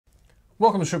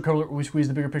Welcome to Strip Cover, where we squeeze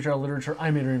the bigger picture out of literature.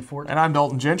 I'm Adrian Fort. And I'm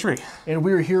Dalton Gentry. And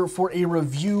we're here for a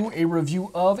review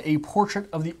of A Portrait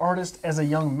of the Artist as a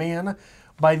Young Man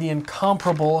by the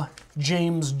incomparable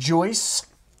James Joyce.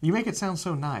 You make it sound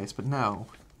so nice, but no.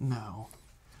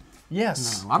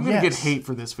 Yes. No. I'm going to get hate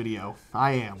for this video.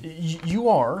 I am. You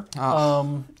are.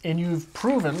 And you've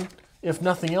proven, if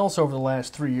nothing else over the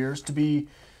last 3 years, to be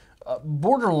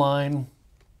borderline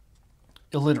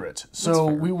illiterate. So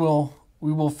we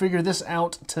will figure this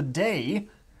out today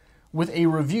with a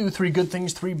review, 3 good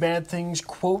things, 3 bad things,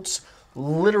 quotes,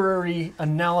 literary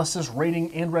analysis,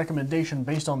 rating, and recommendation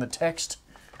based on the text.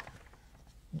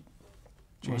 Do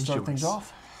you want to start things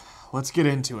off? Let's get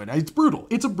into it. It's brutal.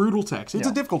 It's a brutal text. It's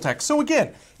a difficult text. So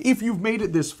again, if you've made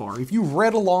it this far, if you've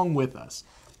read along with us,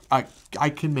 I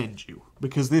commend you,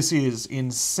 because this is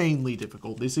insanely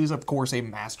difficult. This is, of course, a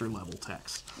master level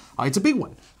text. It's a big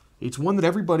one. It's one that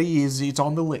everybody it's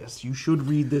on the list. You should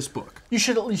read this book. You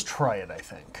should at least try it, I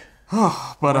think.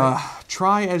 But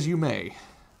try as you may.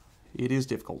 It is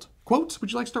difficult. Quotes?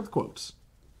 Would you like to start with quotes?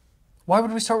 Why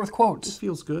would we start with quotes? It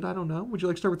feels good. I don't know. Would you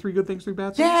like to start with 3 good things, 3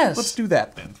 bad things? Yes! Let's do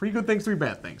that then. 3 good things, 3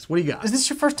 bad things. What do you got? Is this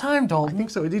your first time, Dalton? I think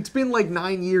so. It's been like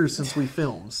 9 years since we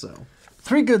filmed, so.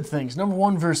 3 good things. Number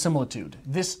 1, verisimilitude.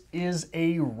 This is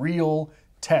a real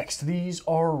text. These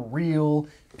are real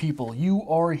people. You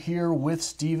are here with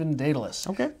Stephen Dedalus.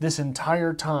 Okay. This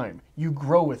entire time. You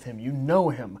grow with him. You know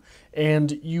him.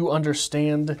 And you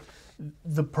understand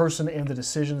the person and the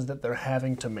decisions that they're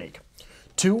having to make.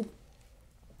 2,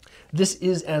 this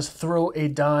is as thorough a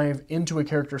dive into a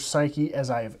character's psyche as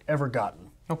I have ever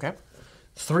gotten. Okay.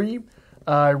 3,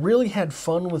 I really had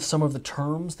fun with some of the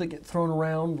terms that get thrown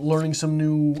around, learning some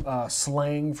new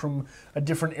slang from a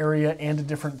different area and a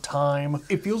different time.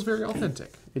 It feels very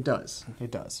authentic. It does.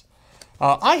 It does.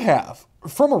 I have,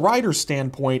 from a writer's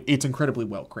standpoint, it's incredibly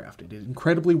well crafted. It's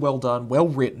incredibly well done, well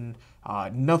written.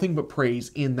 Nothing but praise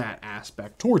in that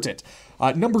aspect towards it.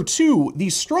 Number 2,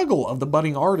 the struggle of the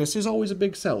budding artist is always a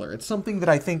big seller. It's something that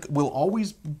I think will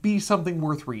always be something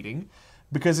worth reading,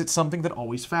 because it's something that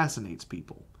always fascinates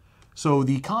people. So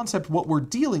the concept, what we're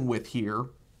dealing with here,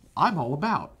 I'm all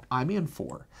about. I'm in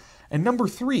for. And number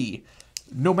 3,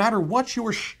 no matter what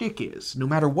your shtick is, no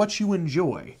matter what you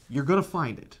enjoy, you're going to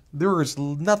find it. There is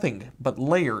nothing but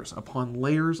layers upon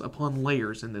layers upon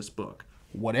layers in this book.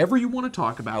 Whatever you want to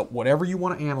talk about, whatever you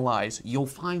want to analyze, you'll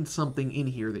find something in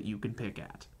here that you can pick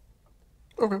at.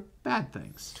 Okay. Bad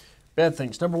things. Bad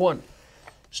things. Number 1,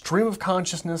 stream of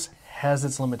consciousness has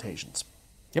its limitations.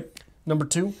 Yep. Number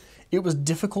 2, it was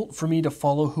difficult for me to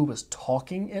follow who was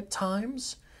talking at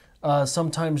times.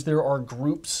 Sometimes there are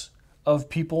groups of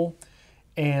people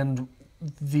and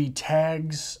the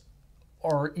tags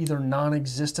are either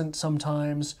non-existent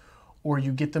sometimes, or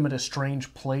you get them at a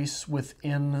strange place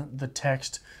within the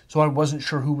text. So I wasn't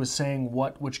sure who was saying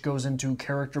what, which goes into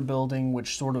character building,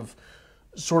 which sort of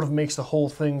makes the whole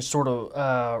thing sort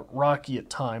of rocky at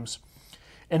times.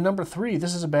 And number 3,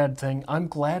 this is a bad thing. I'm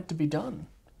glad to be done.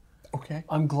 Okay.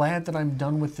 I'm glad that I'm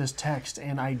done with this text,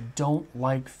 and I don't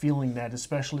like feeling that,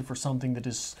 especially for something that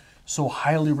is so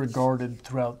highly regarded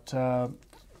throughout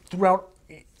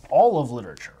all of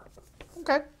literature.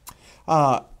 Okay.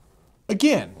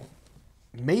 Again,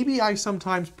 maybe I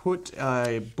sometimes put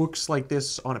books like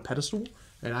this on a pedestal,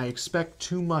 and I expect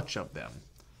too much of them.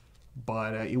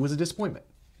 But it was a disappointment.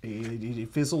 It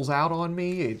fizzles out on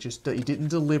me. It didn't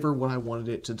deliver what I wanted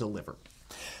it to deliver.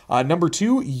 Number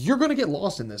 2, you're going to get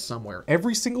lost in this somewhere.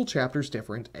 Every single chapter is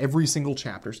different. Every single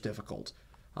chapter is difficult.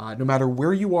 No matter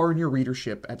where you are in your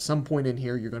readership, at some point in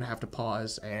here, you're going to have to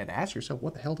pause and ask yourself,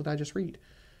 what the hell did I just read?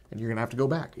 And you're going to have to go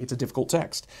back. It's a difficult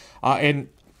text. And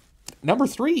number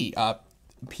 3,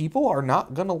 people are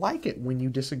not going to like it when you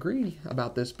disagree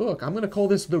about this book. I'm going to call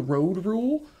this the road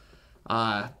rule.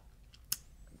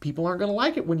 People aren't going to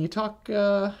like it when you talk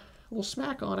a little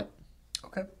smack on it.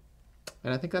 Okay.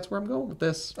 And I think that's where I'm going with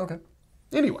this. Okay.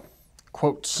 Anyway.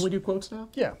 Quotes. Can we do quotes now?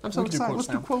 Yeah. I'm so excited. Let's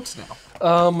do quotes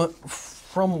now.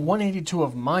 From 182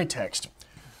 of my text.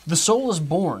 The soul is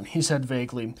born, he said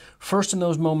vaguely, first in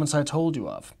those moments I told you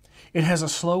of. It has a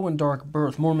slow and dark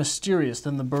birth, more mysterious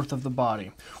than the birth of the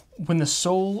body. When the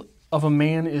soul of a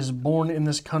man is born in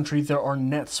this country, there are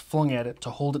nets flung at it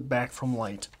to hold it back from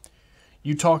light.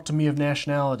 You talk to me of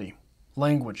nationality,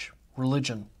 language,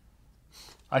 religion.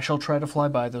 I shall try to fly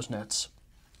by those nets.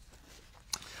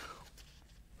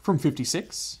 From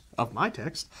 56 of my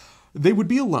text, they would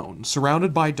be alone,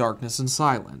 surrounded by darkness and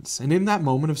silence, and in that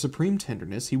moment of supreme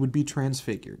tenderness he would be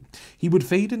transfigured. He would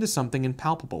fade into something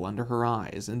impalpable under her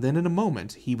eyes, and then in a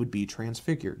moment he would be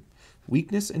transfigured.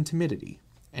 Weakness and timidity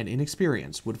and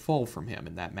inexperience would fall from him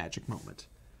in that magic moment.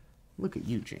 Look at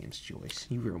you, James Joyce.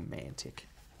 You romantic.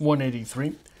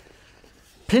 183.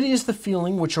 Pity is the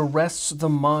feeling which arrests the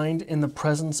mind in the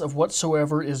presence of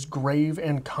whatsoever is grave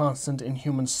and constant in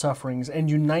human sufferings, and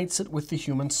unites it with the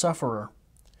human sufferer.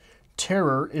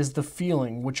 Terror is the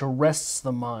feeling which arrests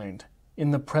the mind in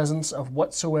the presence of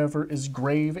whatsoever is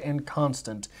grave and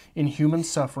constant in human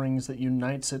sufferings, that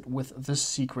unites it with the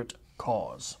secret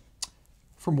cause.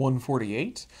 From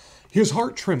 148. His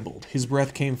heart trembled, his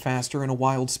breath came faster, and a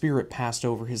wild spirit passed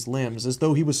over his limbs, as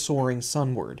though he was soaring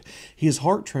sunward. His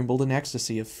heart trembled in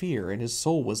ecstasy of fear, and his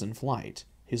soul was in flight.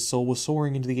 His soul was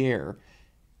soaring into the air.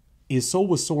 His soul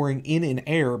was soaring in an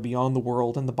air beyond the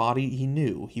world and the body he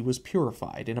knew. He was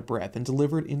purified in a breath, and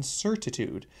delivered in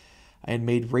certitude, and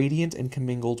made radiant and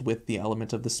commingled with the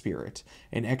element of the spirit.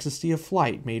 An ecstasy of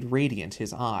flight made radiant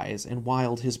his eyes, and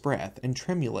wild his breath, and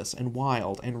tremulous and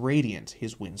wild and radiant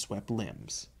his windswept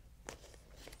limbs.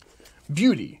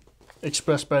 Beauty,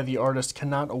 expressed by the artist,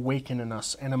 cannot awaken in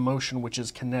us an emotion which is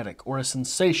kinetic, or a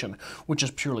sensation which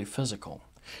is purely physical.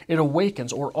 It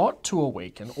awakens, or ought to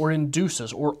awaken, or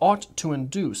induces, or ought to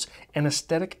induce, an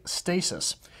aesthetic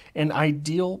stasis, an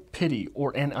ideal pity,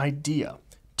 or an idea,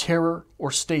 terror,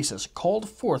 or stasis, called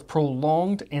forth,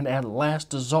 prolonged, and at last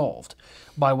dissolved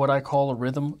by what I call a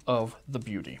rhythm of the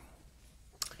beauty.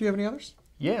 Do you have any others?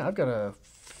 Yeah, I've got a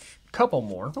couple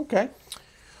more. Okay.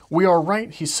 We are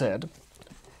right, he said,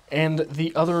 and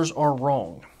the others are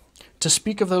wrong. To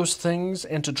speak of those things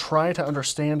and to try to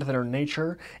understand their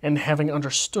nature, and having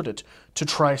understood it, to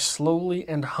try slowly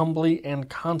and humbly and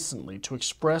constantly to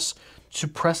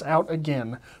press out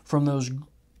again from the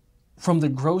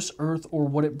gross earth, or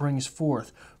what it brings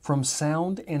forth, from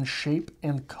sound and shape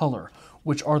and color,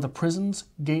 which are the prison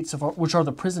gates of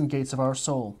our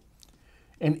soul.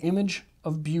 An image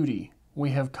of beauty we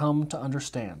have come to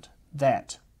understand.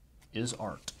 That is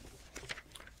art.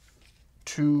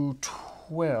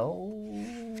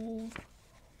 212.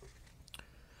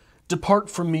 Depart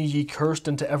from me, ye cursed,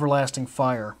 into everlasting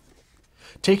fire.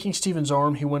 Taking Stephen's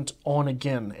arm, he went on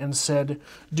again, and said,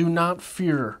 Do not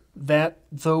fear that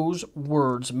those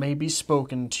words may be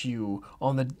spoken to you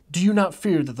Do you not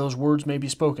fear that those words may be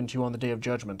spoken to you on the day of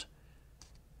judgment?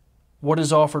 What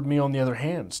is offered me on the other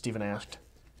hand? Stephen asked.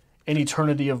 An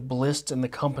eternity of bliss in the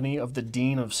company of the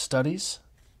Dean of Studies?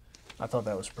 I thought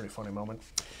that was a pretty funny moment.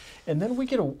 And then we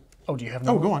get a... Oh, do you have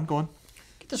no? Oh, go on.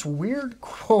 Get this weird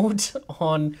quote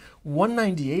on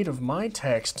 198 of my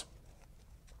text,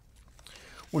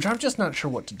 which I'm just not sure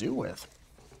what to do with.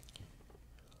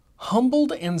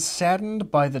 Humbled and saddened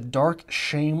by the dark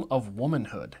shame of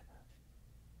womanhood.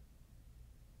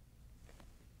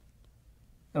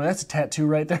 I mean, that's a tattoo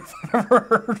right there if I've ever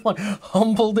heard one.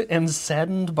 Humbled and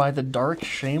saddened by the dark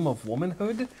shame of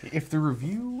womanhood. If the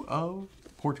review of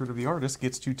Portrait of the Artist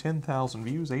gets to 10,000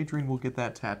 views, Adrian will get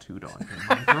that tattooed on him.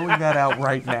 I'm throwing that out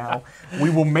right now.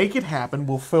 We will make it happen.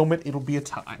 We'll film it. It'll be a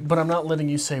time. But I'm not letting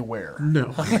you say where.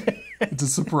 No. It's a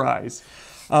surprise.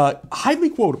 Highly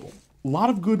quotable. A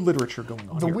lot of good literature going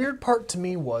on The here. weird part to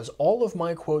me was all of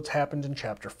my quotes happened in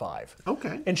Chapter 5.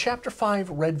 Okay. And Chapter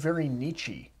 5 read very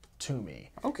Nietzsche to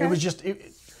me. Okay. It was just,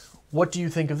 what do you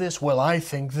think of this? Well, I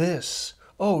think this.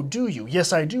 Oh, do you?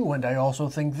 Yes, I do, and I also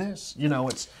think this. You know,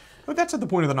 it's... But that's at the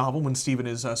point of the novel when Stephen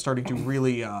is starting to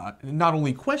really not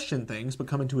only question things, but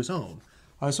come into his own.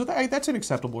 So that's an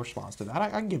acceptable response to that. I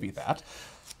can give you that.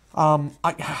 I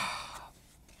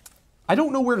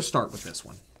don't know where to start with this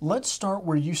one. Let's start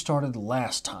where you started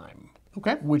last time.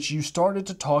 Okay. Which you started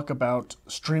to talk about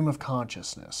stream of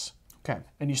consciousness. Okay.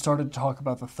 And you started to talk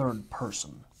about the third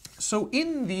person. So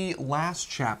in the last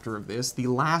chapter of this, the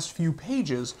last few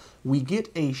pages, we get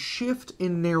a shift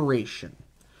in narration,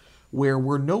 where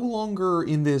we're no longer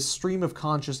in this stream of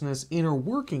consciousness inner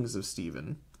workings of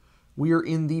Stephen. We are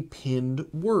in the pinned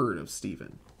word of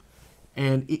Stephen.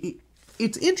 And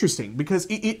it's interesting because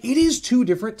it is two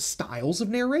different styles of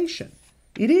narration.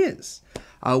 It is.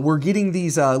 We're getting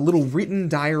these little written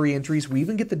diary entries. We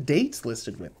even get the dates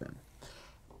listed with them.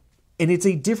 And it's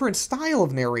a different style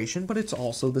of narration, but it's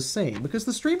also the same. Because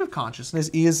the stream of consciousness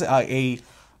is a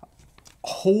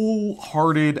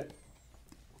wholehearted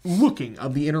looking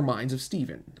of the inner minds of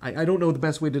Stephen. I don't know the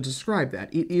best way to describe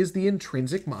that. It is the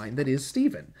intrinsic mind that is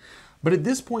Stephen. But at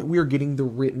this point, we are getting the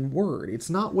written word. It's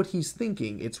not what he's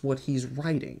thinking, it's what he's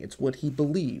writing. It's what he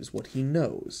believes, what he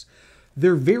knows.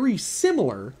 They're very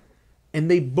similar, and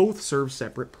they both serve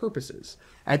separate purposes.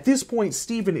 At this point,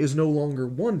 Stephen is no longer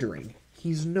wondering.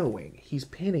 He's knowing. He's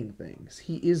penning things.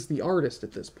 He is the artist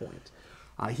at this point.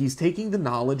 He's taking the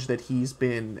knowledge that he's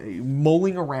been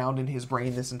mulling around in his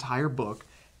brain this entire book,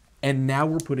 And now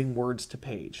we're putting words to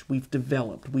page. We've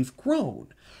developed, we've grown.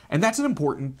 And that's an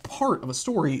important part of a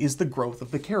story, is the growth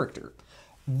of the character.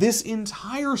 This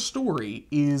entire story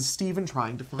is Stephen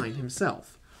trying to find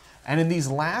himself. And in these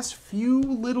last few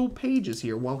little pages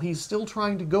here, while he's still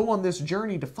trying to go on this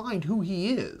journey to find who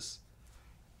he is,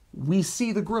 we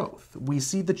see the growth. We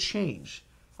see the change.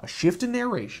 A shift in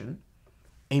narration,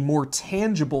 a more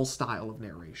tangible style of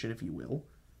narration, if you will.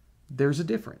 There's a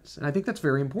difference. And I think that's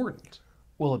very important.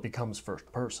 Well, it becomes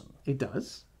first person. It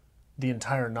does. The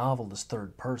entire novel is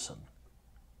third person,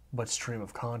 but stream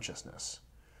of consciousness,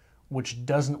 which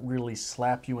doesn't really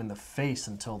slap you in the face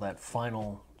until that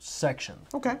final section.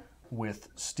 Okay. With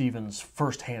Stephen's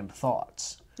first-hand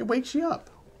thoughts. It wakes you up.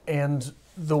 And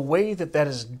the way that that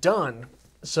is done,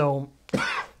 so,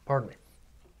 pardon me,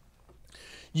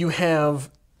 you have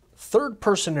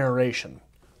third-person narration.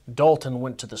 Dalton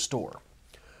went to the store.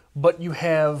 But you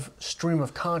have stream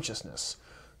of consciousness.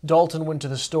 Dalton went to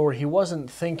the store. He wasn't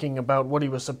thinking about what he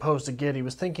was supposed to get. He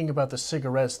was thinking about the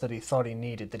cigarettes that he thought he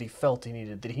needed, that he felt he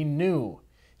needed, that he knew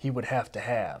he would have to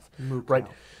have. Right?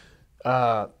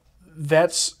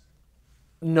 That's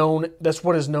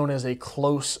what is known as a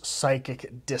close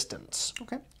psychic distance.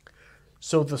 Okay.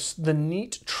 So the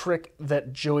neat trick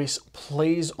that Joyce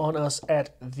plays on us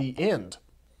at the end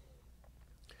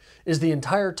is the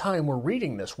entire time we're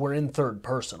reading this, we're in third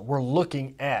person. We're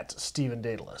looking at Stephen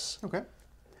Dedalus. Okay.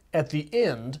 At the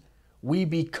end, we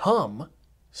become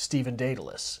Stephen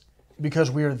Dedalus because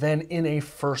we are then in a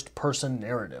first-person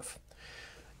narrative.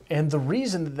 And the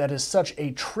reason that that is such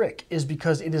a trick is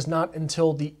because it is not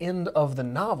until the end of the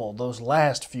novel, those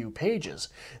last few pages,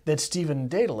 that Stephen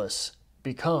Dedalus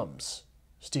becomes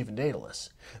Stephen Dedalus.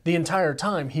 The entire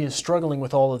time he is struggling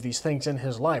with all of these things in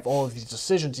his life, all of these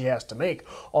decisions he has to make,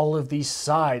 all of these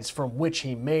sides from which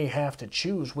he may have to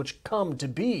choose, which come to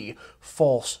be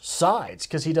false sides,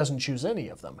 because he doesn't choose any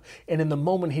of them. And in the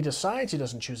moment he decides he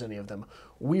doesn't choose any of them,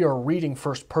 we are reading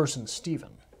first-person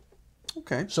Stephen.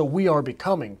 Okay. So we are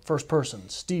becoming first-person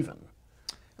Stephen.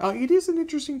 It is an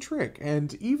interesting trick,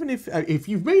 and even if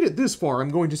you've made it this far,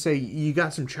 I'm going to say you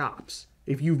got some chops,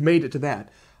 if you've made it to that.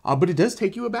 But it does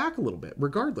take you aback a little bit,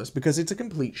 regardless, because it's a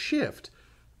complete shift.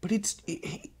 But it's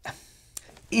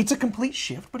a complete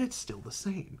shift, but it's still the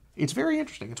same. It's very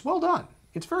interesting. It's well done.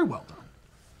 It's very well done.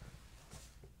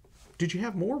 Did you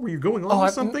have more? Were you going on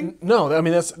with something? No, I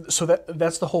mean that's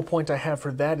the whole point I have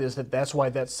for that is that's why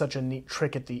that's such a neat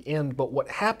trick at the end. But what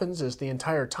happens is the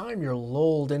entire time you're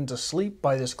lulled into sleep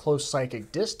by this close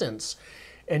psychic distance,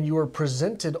 and you are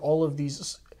presented all of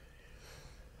these.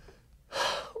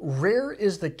 Rare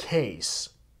is the case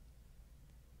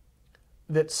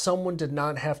that someone did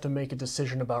not have to make a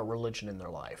decision about religion in their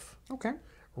life. Okay.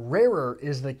 Rarer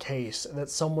is the case that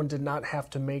someone did not have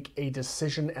to make a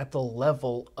decision at the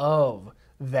level of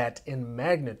that in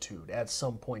magnitude at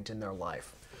some point in their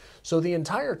life. So the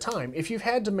entire time, if you've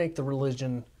had to make the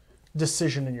religion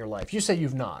decision in your life, you say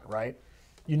you've not, right?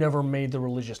 You never made the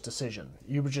religious decision.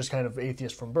 You were just kind of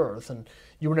atheist from birth, and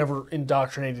you were never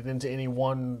indoctrinated into any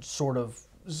one sort of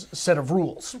set of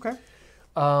rules. Okay.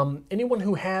 Anyone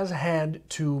who has had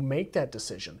to make that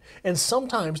decision, and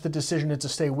sometimes the decision is to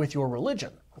stay with your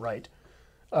religion, right?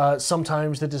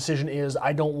 Sometimes the decision is,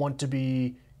 I don't want to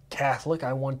be Catholic,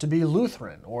 I want to be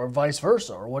Lutheran, or vice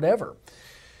versa, or whatever.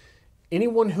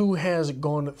 Anyone who has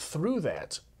gone through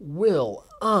that will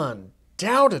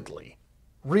undoubtedly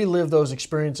relive those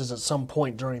experiences at some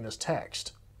point during this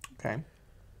text. Okay.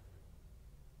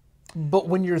 But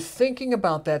when you're thinking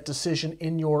about that decision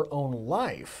in your own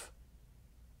life,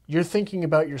 you're thinking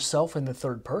about yourself in the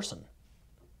third person.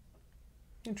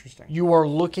 Interesting. You are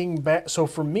looking back. So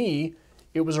for me,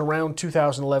 it was around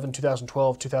 2011,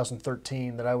 2012,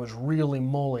 2013 that I was really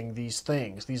mulling these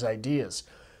things, these ideas.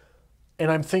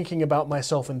 And I'm thinking about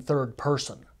myself in third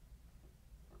person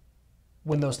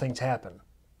when those things happen.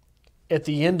 At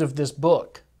the end of this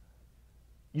book,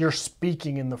 you're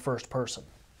speaking in the first person.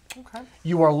 Okay.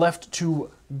 You are left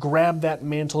to grab that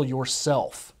mantle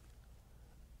yourself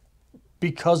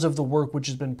because of the work which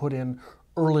has been put in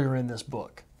earlier in this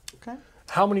book. Okay.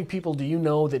 How many people do you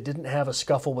know that didn't have a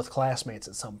scuffle with classmates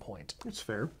at some point? That's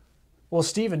fair. Well,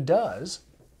 Stephen does,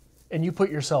 and you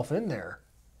put yourself in there,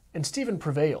 and Stephen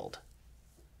prevailed.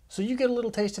 So you get a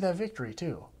little taste of that victory,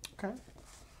 too. Okay.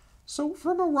 So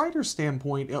from a writer's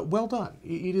standpoint, well done.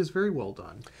 It is very well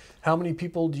done. How many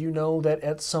people do you know that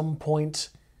at some point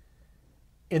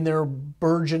in their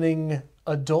burgeoning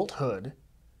adulthood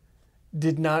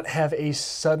did not have a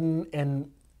sudden and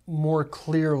more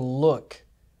clear look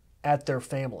at their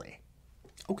family?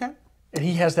 Okay. And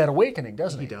he has that awakening,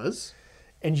 doesn't he? He does.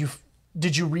 And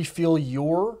did you refill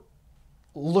your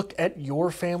look at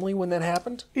your family when that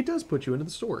happened? It does put you into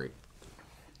the story.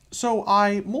 So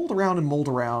I mold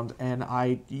around,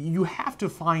 and you have to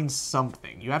find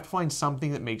something. You have to find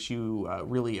something that makes you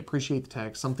really appreciate the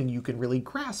text, something you can really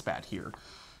grasp at here.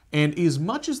 And as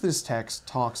much as this text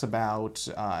talks about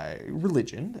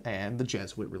religion and the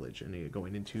Jesuit religion,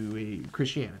 going into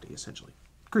Christianity, essentially.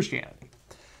 Christianity.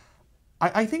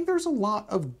 I think there's a lot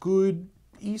of good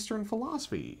Eastern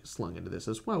philosophy slung into this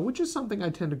as well, which is something I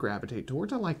tend to gravitate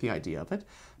towards. I like the idea of it,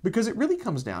 because it really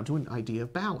comes down to an idea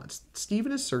of balance.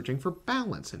 Stephen is searching for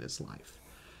balance in his life.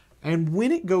 And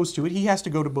when it goes to it, he has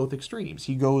to go to both extremes.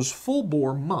 He goes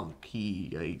full-bore monk.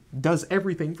 He does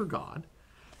everything for God.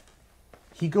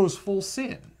 He goes full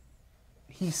sin.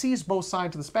 He sees both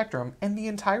sides of the spectrum, and the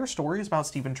entire story is about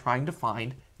Stephen trying to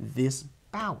find this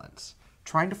balance,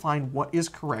 trying to find what is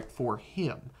correct for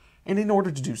him. And in order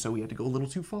to do so, he had to go a little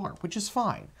too far, which is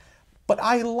fine. But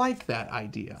I like that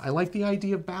idea. I like the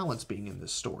idea of balance being in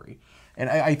this story.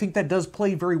 And I think that does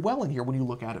play very well in here when you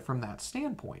look at it from that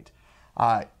standpoint.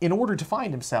 In order to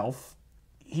find himself,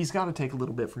 he's got to take a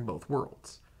little bit from both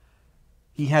worlds.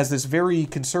 He has this very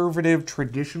conservative,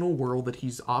 traditional world that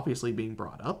he's obviously being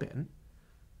brought up in,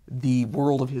 the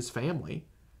world of his family,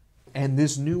 and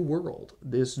this new world,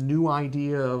 this new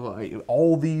idea of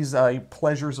all these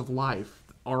pleasures of life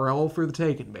are all for the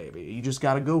taking, baby. You just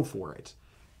got to go for it.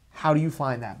 How do you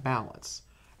find that balance?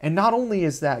 And not only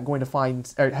is that going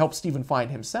to help Stephen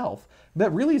find himself,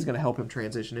 that really is going to help him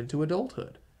transition into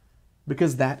adulthood.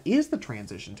 Because that is the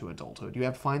transition to adulthood. You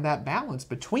have to find that balance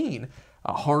between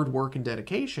hard work and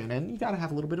dedication, and you got to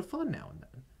have a little bit of fun now and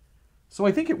then. So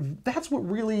I think that's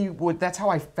that's how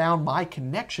I found my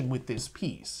connection with this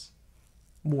piece,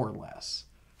 more or less.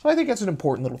 So I think that's an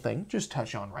important little thing, just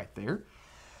touch on right there.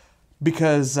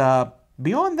 Because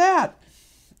beyond that,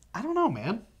 I don't know,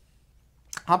 man.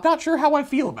 I'm not sure how I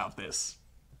feel about this.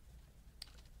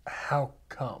 How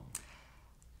come?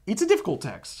 It's a difficult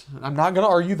text. I'm not going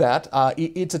to argue that.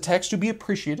 It's a text to be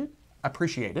appreciated.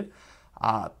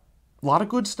 A lot of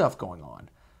good stuff going on.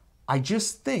 I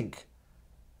just think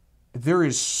there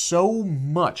is so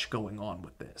much going on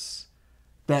with this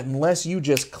that unless you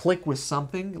just click with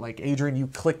something, like Adrian, you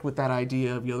clicked with that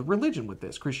idea of religion with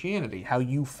this, Christianity, how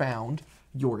you found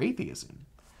your atheism.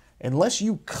 Unless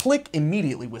you click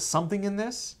immediately with something in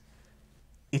this,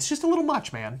 it's just a little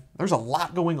much, man. There's a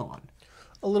lot going on.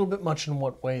 A little bit much in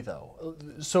what way, though?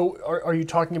 So are you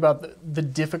talking about the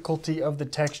difficulty of the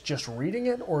text just reading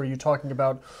it, or are you talking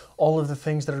about all of the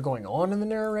things that are going on in the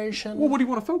narration? Well, what do you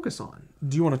want to focus on?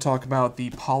 Do you want to talk about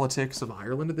the politics of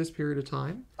Ireland at this period of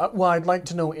time? Well, I'd like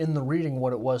to know in the reading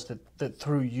what it was that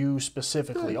threw you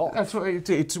specifically off. That's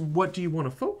it's what do you want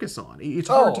to focus on? It's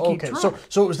hard to keep track.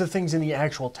 So it was the things in the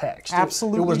actual text.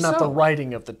 Absolutely It was not so. the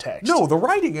writing of the text. No, the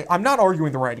writing, I'm not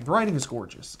arguing the writing. The writing is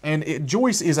gorgeous. And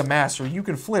Joyce is a master. You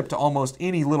can flip to almost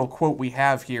any little quote we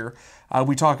have here.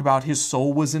 We talk about his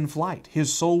soul was in flight.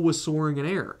 His soul was soaring in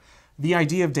air. The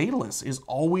idea of Daedalus is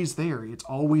always there. It's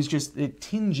always just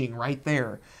tinging right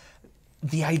there.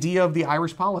 The idea of the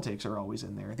Irish politics are always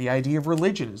in there. The idea of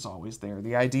religion is always there.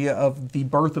 The idea of the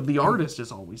birth of the artist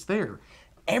is always there.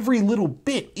 Every little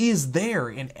bit is there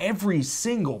in every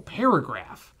single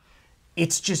paragraph.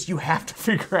 It's just you have to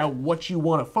figure out what you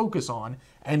want to focus on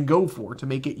and go for to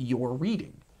make it your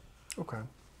reading. Okay.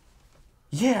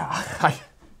 Yeah,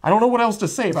 I don't know what else to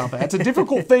say about that. It's a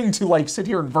difficult thing to sit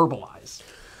here and verbalize.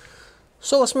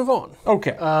 So let's move on.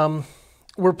 Okay.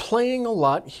 We're playing a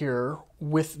lot here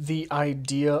with the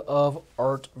idea of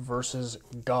art versus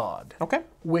God. Okay.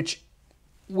 Which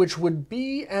would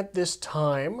be at this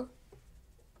time,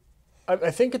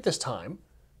 I think at this time,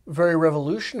 very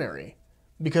revolutionary,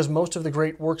 because most of the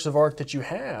great works of art that you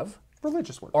have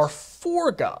Religious works are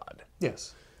for God.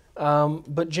 Yes.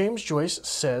 But James Joyce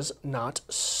says not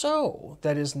so.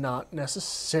 That is not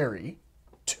necessary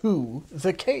to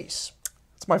the case.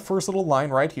 It's my first little line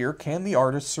right here. Can the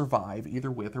artist survive either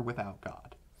with or without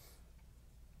God?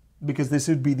 Because this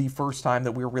would be the first time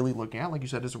that we're really looking at, like you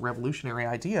said, as a revolutionary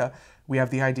idea. We have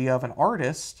the idea of an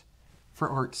artist for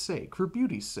art's sake, for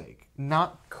beauty's sake,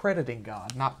 not crediting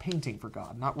God, not painting for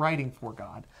God, not writing for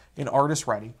God, an artist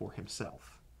writing for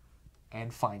himself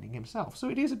and finding himself. So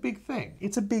it is a big thing.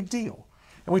 It's a big deal.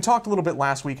 And we talked a little bit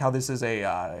last week how this is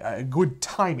a good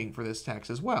timing for this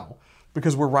text as well,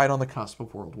 because we're right on the cusp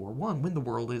of World War I, when the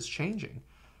world is changing.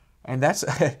 And that's,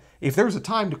 if there's a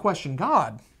time to question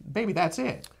God, baby, that's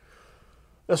it.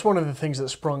 That's one of the things that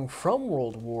sprung from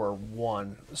World War I.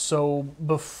 So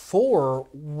before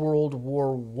World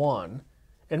War I,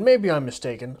 and maybe I'm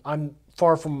mistaken, I'm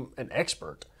far from an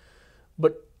expert,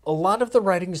 but a lot of the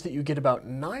writings that you get about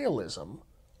nihilism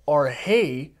are,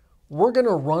 hey, we're going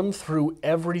to run through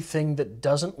everything that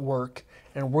doesn't work,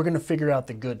 and we're going to figure out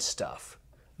the good stuff.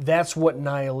 That's what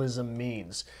nihilism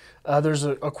means. There's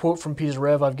a quote from Peter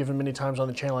Rev I've given many times on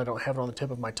the channel. I don't have it on the tip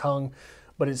of my tongue,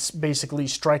 but it's basically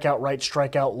strike out right,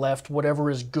 strike out left. Whatever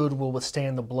is good will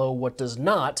withstand the blow. What does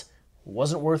not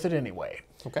wasn't worth it anyway.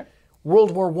 Okay.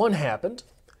 World War I happened,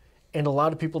 and a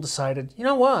lot of people decided, you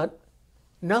know what?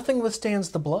 Nothing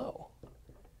withstands the blow.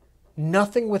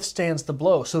 Nothing withstands the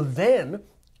blow. So then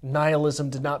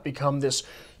nihilism did not become this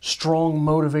strong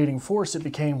motivating force. It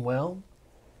became, well,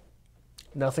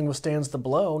 nothing withstands the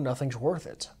blow, nothing's worth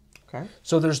it. Okay.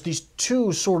 So there's these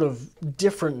two sort of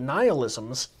different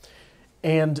nihilisms,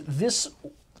 and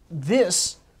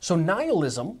so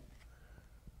nihilism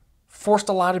forced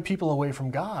a lot of people away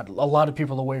from God, a lot of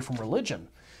people away from religion.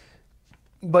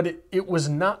 But it was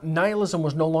not, nihilism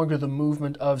was no longer the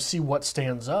movement of see what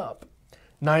stands up.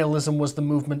 Nihilism was the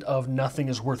movement of nothing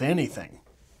is worth anything.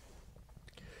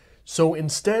 So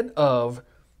instead of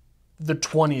the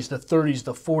 20s, the 30s,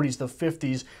 the 40s, the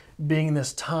 50s being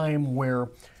this time where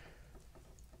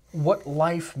what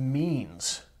life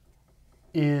means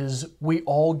is we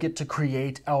all get to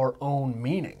create our own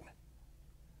meaning.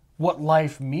 What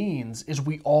life means is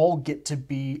we all get to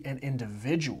be an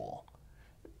individual.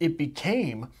 It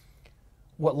became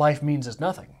what life means is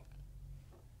nothing.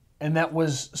 And that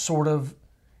was sort of,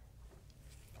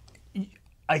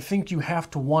 I think you have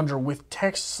to wonder with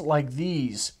texts like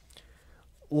these,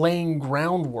 laying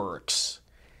groundworks,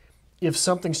 if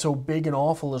something so big and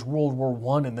awful as World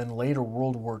War I and then later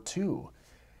World War II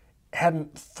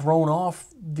hadn't thrown off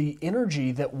the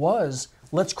energy that was,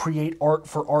 let's create art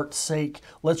for art's sake,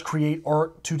 let's create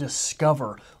art to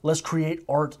discover, let's create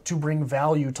art to bring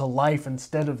value to life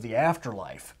instead of the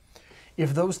afterlife.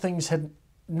 If those things had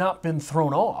not been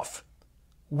thrown off,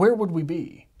 where would we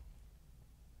be?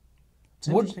 It's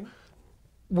interesting.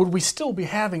 Would we still be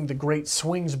having the great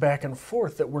swings back and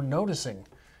forth that we're noticing,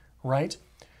 right?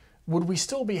 Would we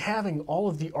still be having all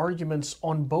of the arguments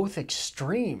on both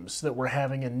extremes that we're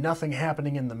having and nothing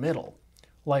happening in the middle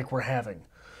like we're having?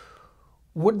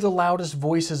 Would the loudest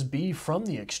voices be from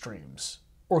the extremes?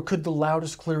 Or could the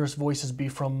loudest, clearest voices be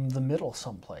from the middle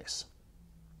someplace?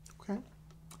 Okay.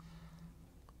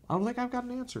 I don't think I've got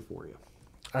an answer for you.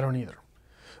 I don't either.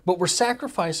 But we're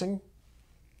sacrificing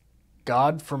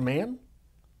God for man?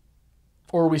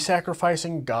 Or are we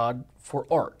sacrificing God for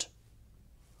art?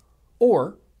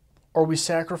 Or are we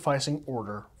sacrificing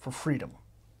order for freedom?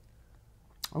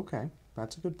 Okay,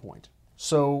 that's a good point.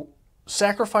 So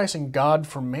sacrificing God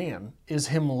for man is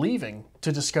him leaving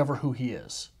to discover who he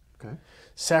is. Okay.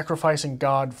 Sacrificing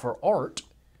God for art,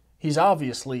 he's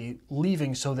obviously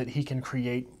leaving so that he can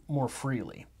create more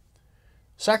freely.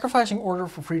 Sacrificing order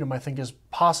for freedom, I think, is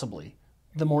possibly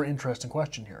the more interesting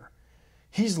question here.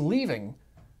 He's leaving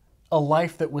a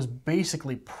life that was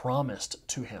basically promised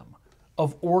to him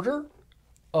of order,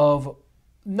 of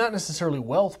not necessarily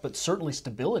wealth, but certainly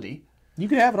stability. You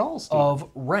could have it all, Steve. Of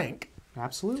rank.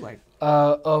 Absolutely.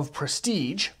 Of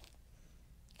prestige.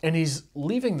 And he's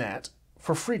leaving that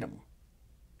for freedom.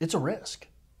 It's a risk.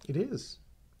 It is.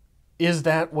 Is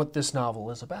that what this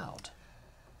novel is about?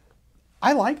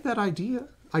 I like that idea.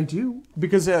 I do.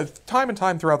 Because time and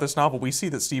time throughout this novel, we see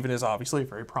that Stephen is obviously a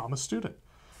very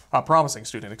promising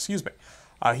student.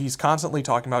 He's constantly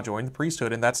talking about joining the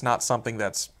priesthood, and that's not something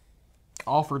that's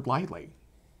offered lightly.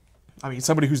 I mean,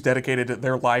 somebody who's dedicated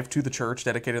their life to the church,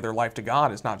 dedicated their life to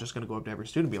God, is not just going to go up to every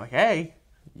student and be like, hey,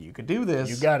 you can do this.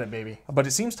 You got it, baby. But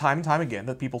it seems time and time again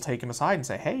that people take him aside and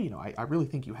say, hey, I really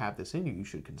think you have this in you. You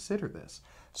should consider this.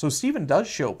 So Stephen does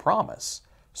show promise.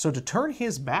 So to turn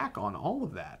his back on all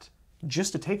of that,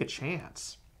 just to take a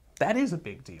chance, that is a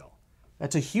big deal.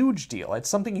 That's a huge deal. It's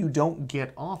something you don't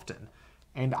get often.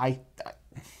 And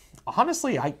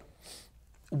honestly,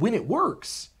 when it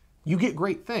works, you get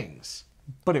great things,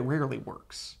 but it rarely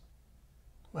works.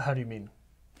 How do you mean?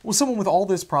 Well, someone with all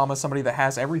this promise, somebody that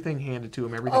has everything handed to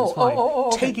him, everything's fine,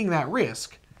 okay. Taking that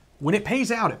risk, when it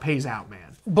pays out,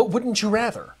 man. But wouldn't you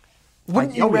rather?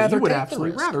 Wouldn't you rather you would take absolutely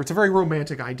the risk? rather. It's a very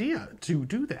romantic idea to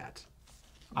do that.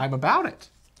 I'm about it.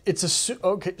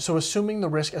 Okay, so assuming the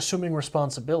risk, assuming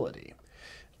responsibility.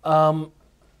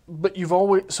 But you've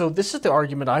always, so this is the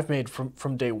argument I've made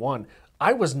from day one.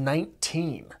 I was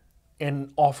 19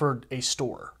 and offered a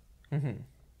store. Mm-hmm.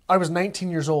 I was 19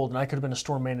 years old and I could have been a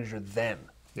store manager then.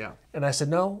 Yeah. And I said,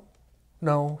 no,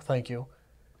 thank you.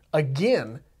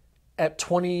 Again, at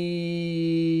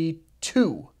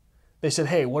 22, they said,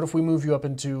 hey, what if we move you up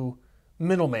into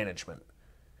middle management?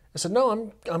 I said,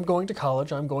 no, I'm going to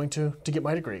college. I'm going to get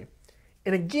my degree.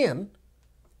 And again,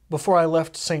 before I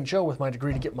left St. Joe with my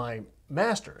degree to get my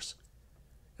master's.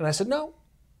 And I said, no,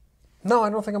 no, I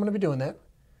don't think I'm going to be doing that.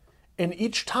 And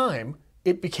each time,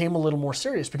 it became a little more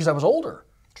serious because I was older.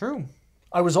 True.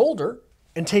 I was older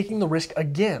and taking the risk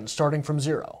again, starting from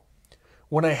zero,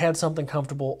 when I had something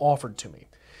comfortable offered to me.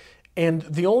 And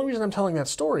the only reason I'm telling that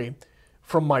story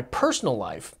from my personal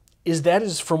life is that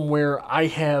is from where I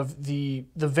have the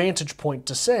vantage point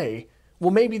to say,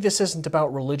 well, maybe this isn't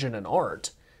about religion and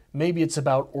art. Maybe it's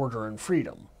about order and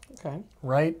freedom. Okay.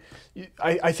 Right?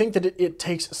 I think that it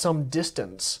takes some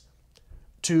distance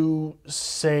to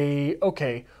say,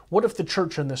 okay, what if the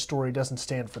church in this story doesn't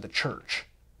stand for the church?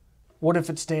 What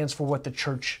if it stands for what the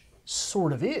church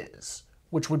sort of is,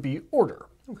 which would be order?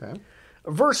 Okay.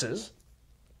 Versus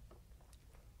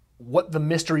what the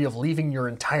mystery of leaving your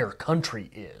entire country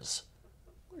is.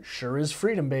 Sure is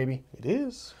freedom, baby. It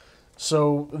is.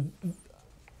 So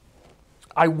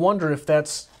I wonder if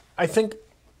that's, I think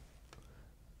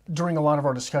during a lot of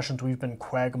our discussions, we've been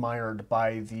quagmired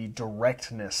by the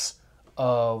directness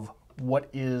of what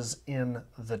is in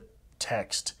the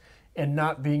text and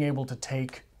not being able to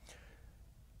take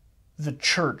the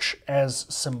church as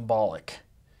symbolic.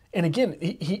 And again,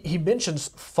 he mentions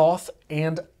Thoth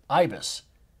and Ibis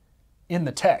in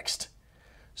the text.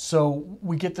 So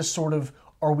we get this sort of,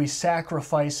 are we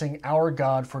sacrificing our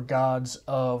God for gods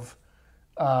of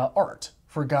art,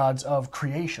 for gods of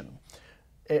creation?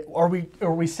 Are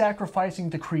we sacrificing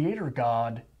the creator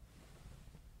God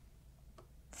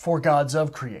for gods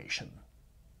of creation?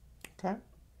 Okay.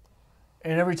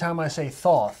 And every time I say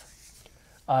Thoth,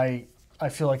 I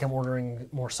feel like I'm ordering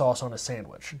more sauce on a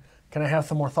sandwich. Can I have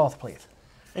some more Thoth, please?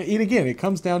 And again, it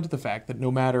comes down to the fact that no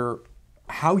matter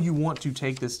how you want to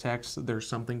take this text, there's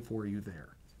something for you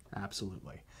there.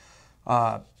 Absolutely.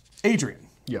 Adrian.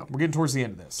 Yeah. We're getting towards the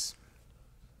end of this.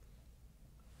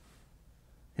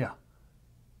 Yeah.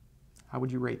 How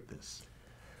would you rate this?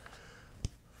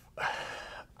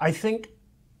 I think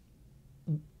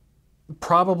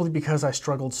probably because I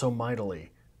struggled so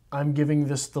mightily, I'm giving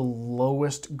this the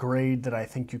lowest grade that I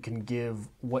think you can give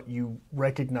what you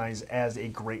recognize as a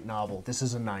great novel. This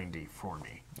is a 90 for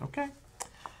me. Okay.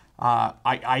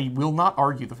 I will not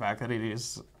argue the fact that it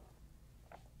is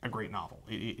a great novel.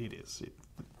 It is.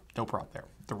 No problem there.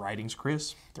 The writing's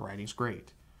crisp. The writing's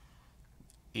great.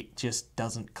 It just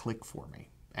doesn't click for me.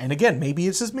 And again, maybe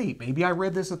it's just me. Maybe I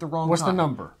read this at the wrong time. What's the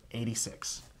number?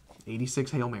 86.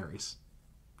 86 Hail Marys.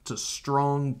 It's a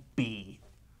strong B.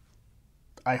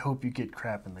 I hope you get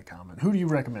crap in the comment. Who do you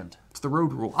recommend? It's the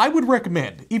road rule. I would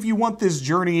recommend, if you want this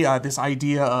journey, this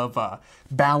idea of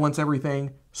balance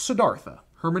everything, Siddhartha,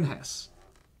 Hermann Hesse.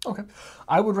 Okay.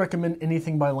 I would recommend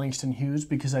anything by Langston Hughes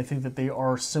because I think that they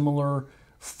are similar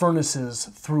furnaces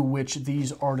through which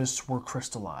these artists were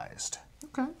crystallized.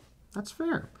 Okay, that's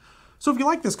fair. So if you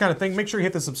like this kind of thing, make sure you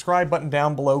hit the subscribe button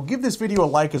down below. Give this video a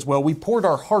like as well. We poured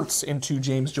our hearts into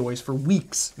James Joyce for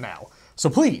weeks now. So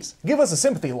please, give us a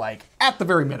sympathy like, at the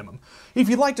very minimum. If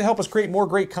you'd like to help us create more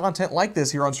great content like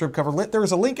this here on Strip Cover Lit, there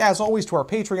is a link, as always, to our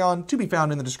Patreon to be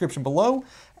found in the description below.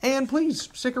 And please,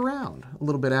 stick around a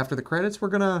little bit after the credits. We're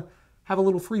going to have a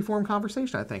little free-form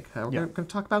conversation, I think. We're going to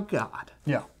talk about God.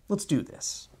 Yeah. Let's do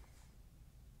this.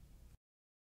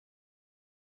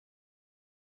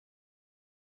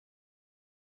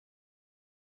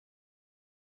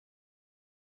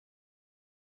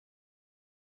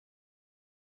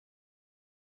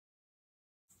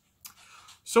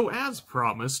 So as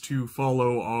promised, to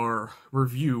follow our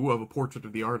review of A Portrait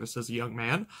of the Artist as a Young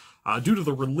Man, due to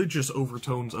the religious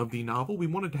overtones of the novel, we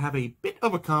wanted to have a bit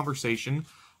of a conversation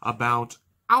about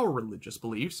our religious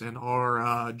beliefs and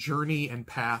our journey and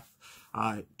path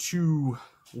to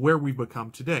where we've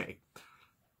become today.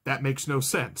 That makes no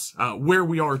sense. Where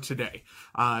we are today.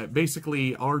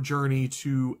 Basically, our journey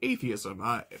to atheism.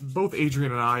 Both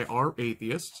Adrian and I are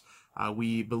atheists.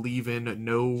 We believe in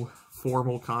no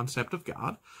formal concept of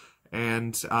God,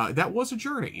 and that was a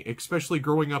journey, especially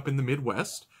growing up in the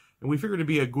Midwest, and we figured it'd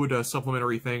be a good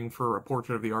supplementary thing for A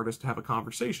Portrait of the Artist to have a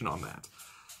conversation on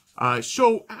that.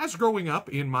 So, as growing up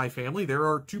in my family, there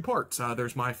are two parts.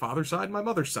 There's my father's side and my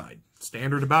mother's side.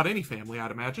 Standard about any family, I'd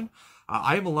imagine.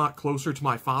 I am a lot closer to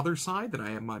my father's side than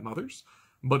I am my mother's,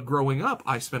 but growing up,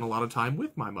 I spent a lot of time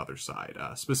with my mother's side,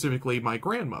 specifically my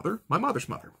grandmother, my mother's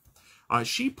mother.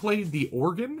 She played the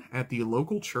organ at the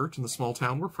local church in the small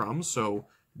town we're from, so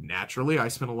naturally I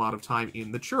spent a lot of time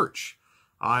in the church.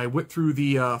 I went through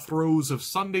the throes of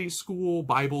Sunday school,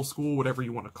 Bible school, whatever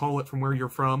you want to call it from where you're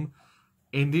from,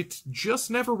 and it just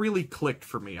never really clicked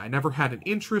for me. I never had an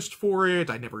interest for it,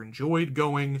 I never enjoyed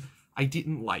going, I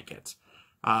didn't like it.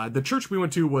 The church we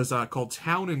went to was called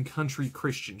Town and Country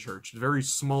Christian Church, a very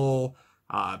small,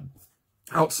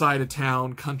 outside of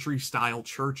town, country-style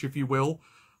church, if you will.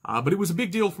 But it was a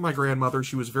big deal for my grandmother.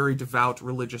 She was a very devout,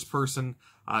 religious person.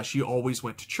 She always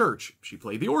went to church. She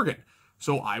played the organ.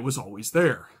 So I was always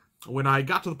there. When I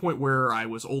got to the point where I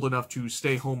was old enough to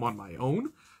stay home on my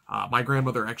own, my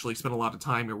grandmother actually spent a lot of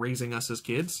time raising us as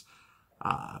kids.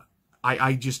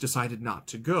 I just decided not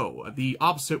to go. The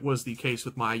opposite was the case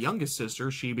with my youngest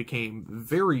sister. She became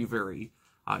very, very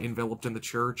enveloped in the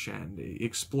church and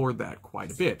explored that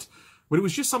quite a bit. But it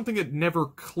was just something that never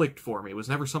clicked for me. It was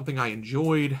never something I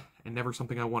enjoyed and never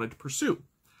something I wanted to pursue.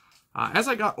 As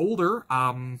I got older,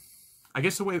 I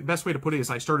guess the best way to put it is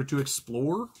I started to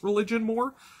explore religion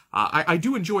more. I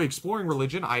do enjoy exploring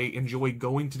religion. I enjoy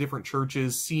going to different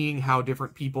churches, seeing how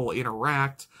different people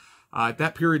interact. At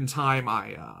that period in time,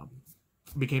 I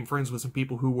became friends with some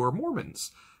people who were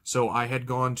Mormons. So I had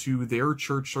gone to their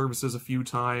church services a few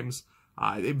times.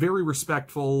 Very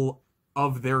respectful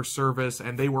of their service,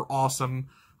 and they were awesome.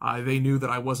 They knew that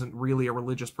I wasn't really a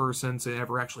religious person, so they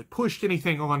never actually pushed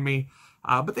anything on me.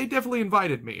 But they definitely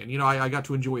invited me, and, you know, I got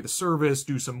to enjoy the service,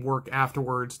 do some work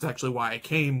afterwards. It's actually why I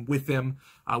came with them,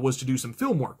 was to do some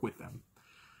film work with them.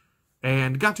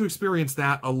 And got to experience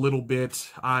that a little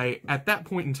bit. At that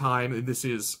point in time, this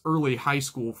is early high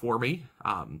school for me,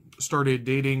 started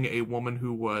dating a woman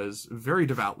who was very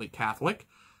devoutly Catholic.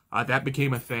 That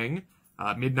became a thing.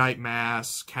 Midnight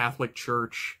Mass, Catholic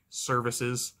Church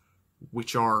services,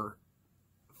 which are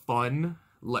fun,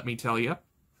 let me tell you.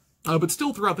 But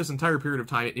still, throughout this entire period of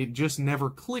time, it just never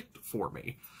clicked for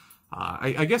me.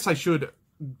 I guess I should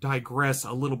digress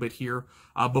a little bit here.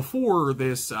 Before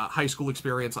this high school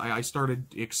experience, I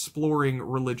started exploring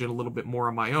religion a little bit more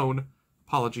on my own.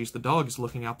 Apologies, the dog is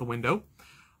looking out the window.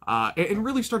 And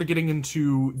really started getting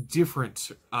into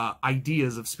different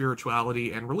ideas of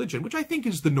spirituality and religion, which I think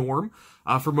is the norm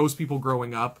for most people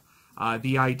growing up.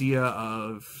 The idea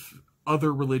of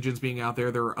other religions being out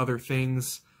there, there are other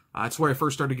things. It's where I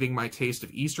first started getting my taste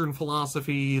of Eastern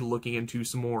philosophy, looking into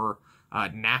some more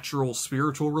natural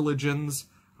spiritual religions,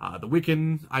 the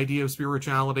Wiccan idea of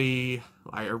spirituality.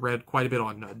 I read quite a bit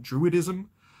on Druidism.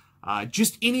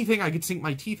 Just anything I could sink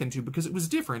my teeth into because it was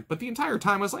different, but the entire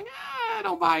time I was like, I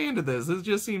don't buy into this. It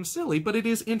just seems silly, but it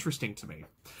is interesting to me.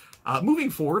 Moving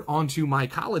forward onto my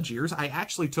college years, I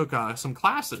actually took some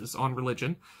classes on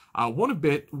religion, one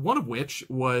of which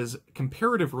was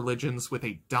comparative religions with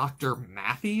a Dr.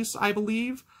 Matthews, I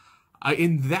believe.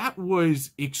 And that was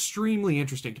extremely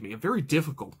interesting to me, a very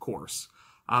difficult course.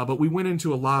 But we went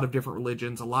into a lot of different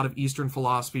religions, a lot of Eastern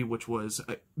philosophy, which was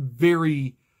a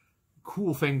very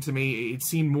cool thing to me. It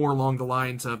seemed more along the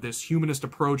lines of this humanist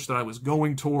approach that I was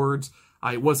going towards.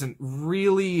 It wasn't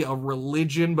really a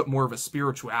religion, but more of a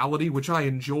spirituality, which I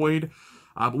enjoyed.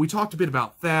 But we talked a bit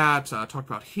about that, talked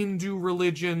about Hindu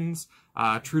religions,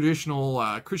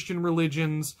 traditional Christian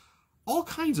religions, all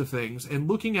kinds of things, and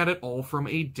looking at it all from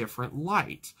a different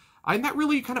light. And that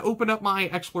really kind of opened up my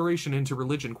exploration into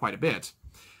religion quite a bit.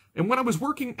 And when I was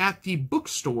working at the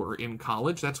bookstore in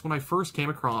college, that's when I first came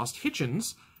across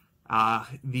Hitchens,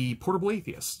 The Portable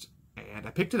Atheist. And I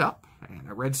picked it up, and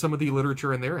I read some of the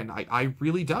literature in there, and I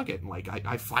really dug it. And, like,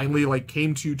 I finally, like,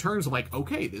 came to terms of, like,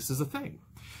 okay, this is a thing.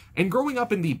 And growing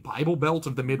up in the Bible Belt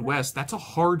of the Midwest, that's a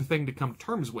hard thing to come to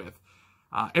terms with.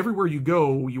 Everywhere you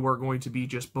go, you are going to be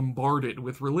just bombarded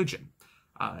with religion.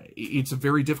 It's a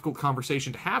very difficult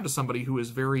conversation to have to somebody who is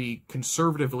very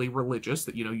conservatively religious,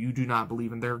 that, you know, you do not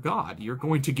believe in their God. You're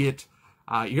going to get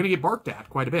barked at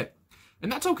quite a bit.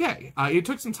 And that's okay. It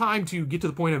took some time to get to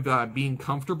the point of being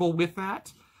comfortable with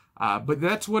that. But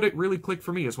that's what it really clicked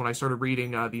for me, is when I started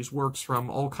reading these works from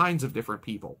all kinds of different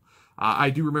people. I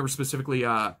do remember specifically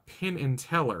Penn and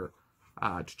Teller,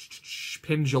 Penn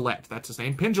Jillette, that's his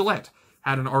name. Penn Jillette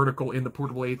had an article in The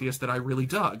Portable Atheist that I really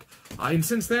dug. And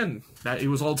since then, it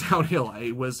was all downhill.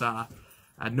 It was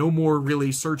no more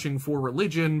really searching for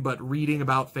religion, but reading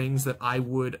about things that I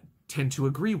would tend to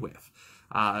agree with.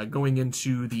 Going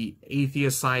into the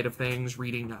atheist side of things,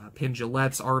 reading Penn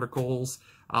Jillette's articles,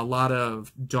 a lot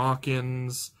of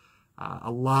Dawkins,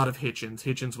 a lot of Hitchens.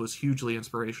 Hitchens was hugely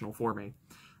inspirational for me.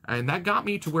 And that got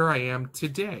me to where I am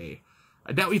today.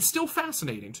 Now, it's still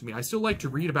fascinating to me. I still like to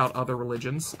read about other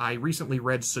religions. I recently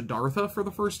read Siddhartha for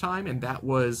the first time, and that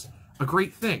was a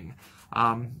great thing.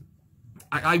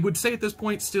 I would say at this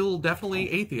point, still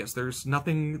definitely atheist. There's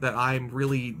nothing that I'm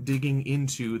really digging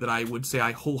into that I would say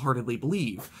I wholeheartedly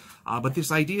believe. But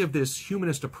this idea of this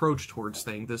humanist approach towards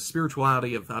things, this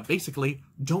spirituality of basically,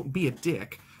 don't be a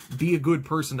dick, be a good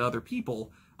person to other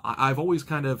people, I've always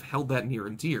kind of held that near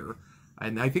and dear.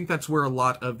 And I think that's where a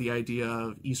lot of the idea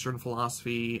of Eastern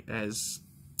philosophy, as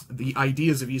the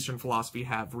ideas of Eastern philosophy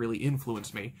have really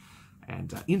influenced me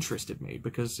and interested me,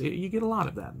 because you get a lot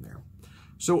of that in there.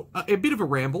 So a bit of a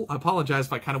ramble. I apologize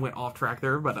if I kind of went off track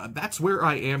there, but that's where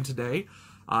I am today.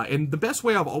 And the best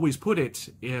way I've always put it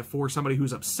for somebody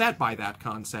who's upset by that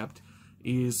concept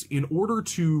is, in order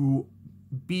to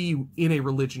be in a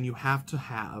religion, you have to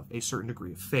have a certain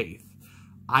degree of faith.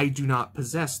 I do not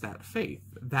possess that faith.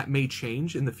 That may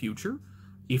change in the future.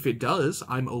 If it does,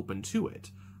 I'm open to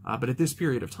it. But at this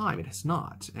period of time, it has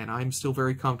not. And I'm still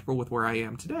very comfortable with where I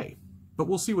am today. But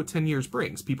we'll see what 10 years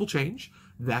brings. People change.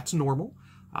 That's normal.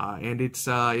 And it's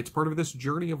part of this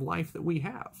journey of life that we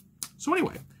have. So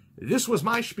anyway, this was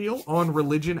my spiel on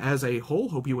religion as a whole.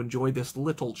 Hope you enjoyed this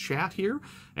little chat here,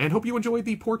 and hope you enjoyed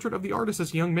the Portrait of the Artist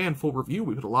as a Young Man full review.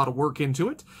 We put a lot of work into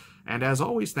it. And as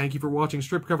always, thank you for watching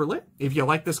Strip Cover Lit. If you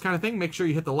like this kind of thing, make sure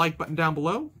you hit the like button down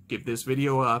below. Give this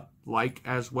video a like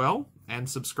as well, and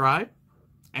subscribe.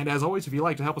 And as always, if you'd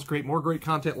like to help us create more great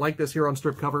content like this here on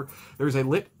Strip Cover, there's a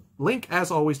link,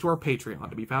 as always, to our Patreon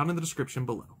to be found in the description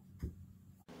below.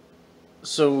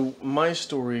 So, my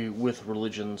story with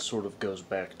religion sort of goes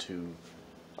back to,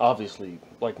 obviously,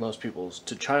 like most people's,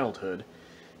 to childhood.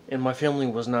 And my family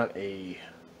was not a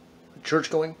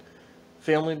church-going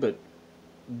family, but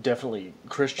definitely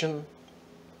Christian.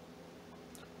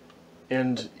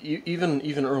 And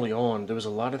even early on, there was a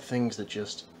lot of things that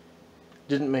just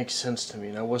didn't make sense to me.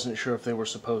 And I wasn't sure if they were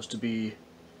supposed to be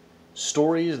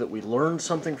stories that we learned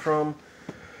something from,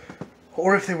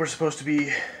 or if they were supposed to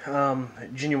be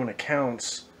genuine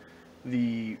accounts.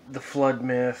 The flood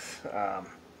myth,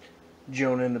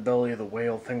 Jonah in the belly of the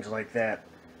whale, things like that,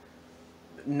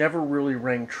 never really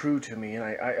rang true to me, and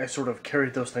I sort of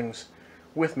carried those things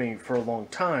with me for a long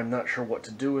time, not sure what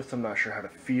to do with them, not sure how to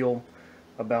feel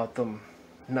about them,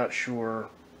 not sure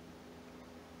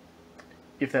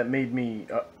if that made me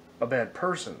a bad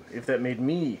person, if that made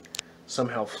me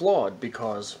somehow flawed,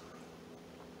 because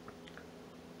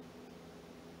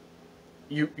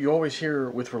you always hear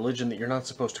with religion that you're not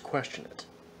supposed to question it,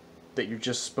 that you're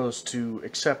just supposed to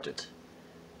accept it.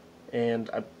 And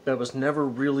that was never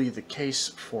really the case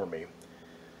for me.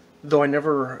 Though I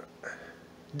never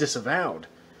disavowed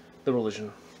the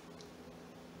religion,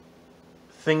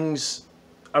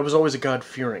 I was always a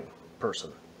God-fearing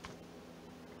person.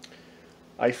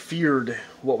 I feared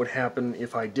what would happen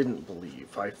if I didn't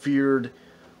believe. I feared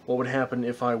what would happen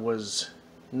if I was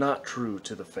not true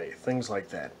to the faith, things like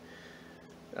that.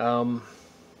 And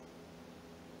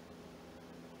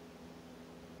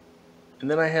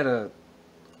then I had a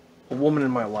woman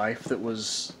in my life that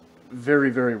was very,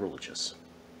 very religious.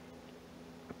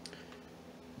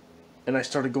 And I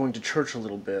started going to church a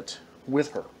little bit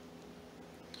with her.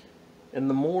 And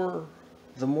the more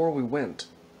we went,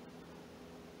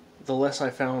 the less I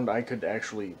found I could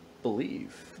actually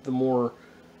believe. The more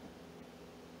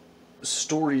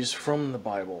stories from the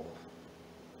Bible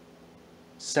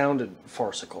sounded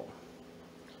farcical,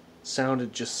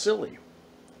 sounded just silly.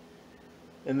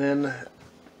 And then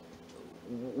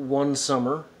one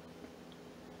summer,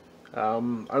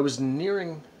 I was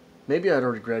nearing, maybe I'd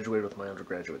already graduated with my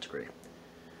undergraduate degree,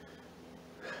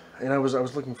 and I was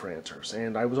looking for answers,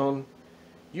 and I was on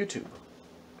YouTube.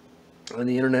 And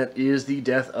the internet is the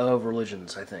death of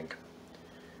religions, I think.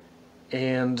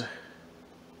 And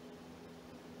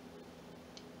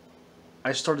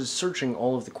I started searching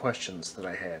all of the questions that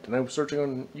I had, and I was searching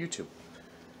on YouTube.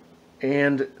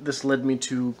 And this led me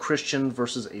to Christian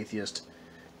versus atheist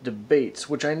debates,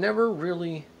 which I never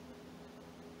really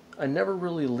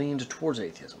leaned towards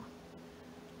atheism.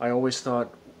 I always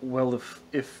thought, well,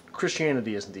 if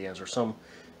Christianity isn't the answer, some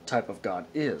type of God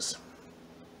is.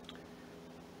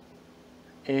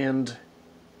 And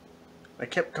I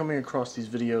kept coming across these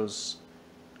videos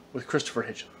with Christopher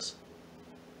Hitchens.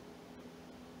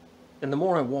 And the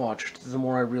more I watched, the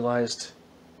more I realized,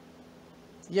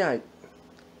 yeah,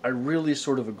 I really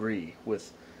sort of agree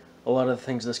with a lot of the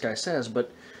things this guy says,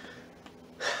 but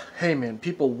hey man,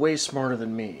 people way smarter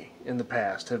than me in the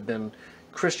past have been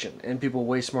Christian, and people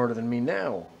way smarter than me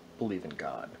now believe in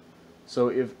God. So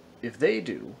if they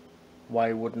do,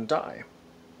 why wouldn't I?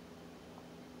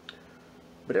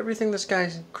 But everything this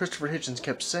guy, Christopher Hitchens,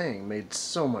 kept saying made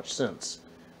so much sense.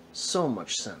 So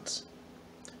much sense.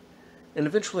 And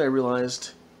eventually I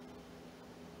realized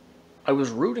I was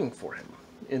rooting for him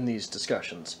in these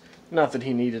discussions. Not that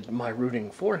he needed my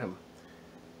rooting for him,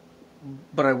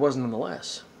 but I was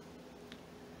nonetheless.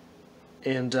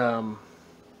 And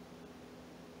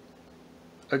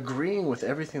agreeing with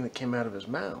everything that came out of his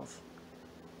mouth.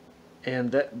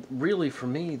 And that really, for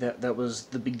me, that was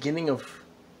the beginning of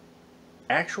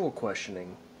actual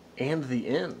questioning and the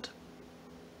end.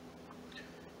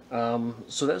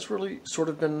 So that's really sort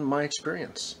of been my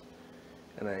experience.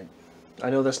 And I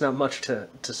know that's not much to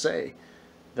say,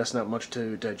 that's not much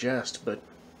to digest, but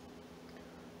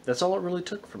that's all it really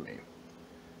took from me.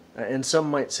 And some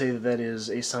might say that is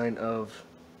a sign of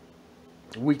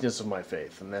weakness of my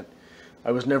faith, and that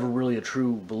I was never really a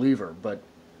true believer, but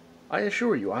I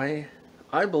assure you, I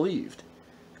believed.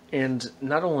 And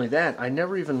not only that, I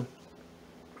never even,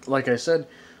 like I said,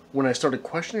 when I started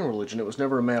questioning religion, it was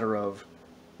never a matter of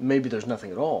maybe there's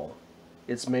nothing at all.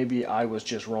 It's maybe I was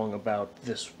just wrong about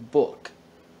this book,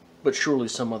 but surely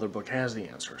some other book has the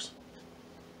answers.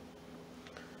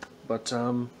 But, I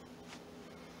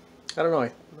don't know,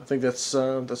 I think that's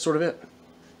sort of it.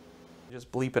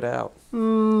 Just bleep it out.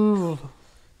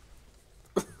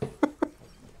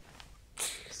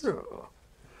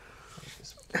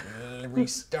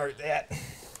 Restart that.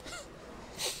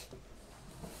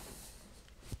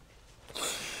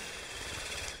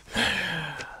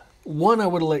 One I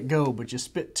would have let go, but you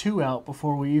spit two out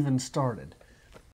before we even started.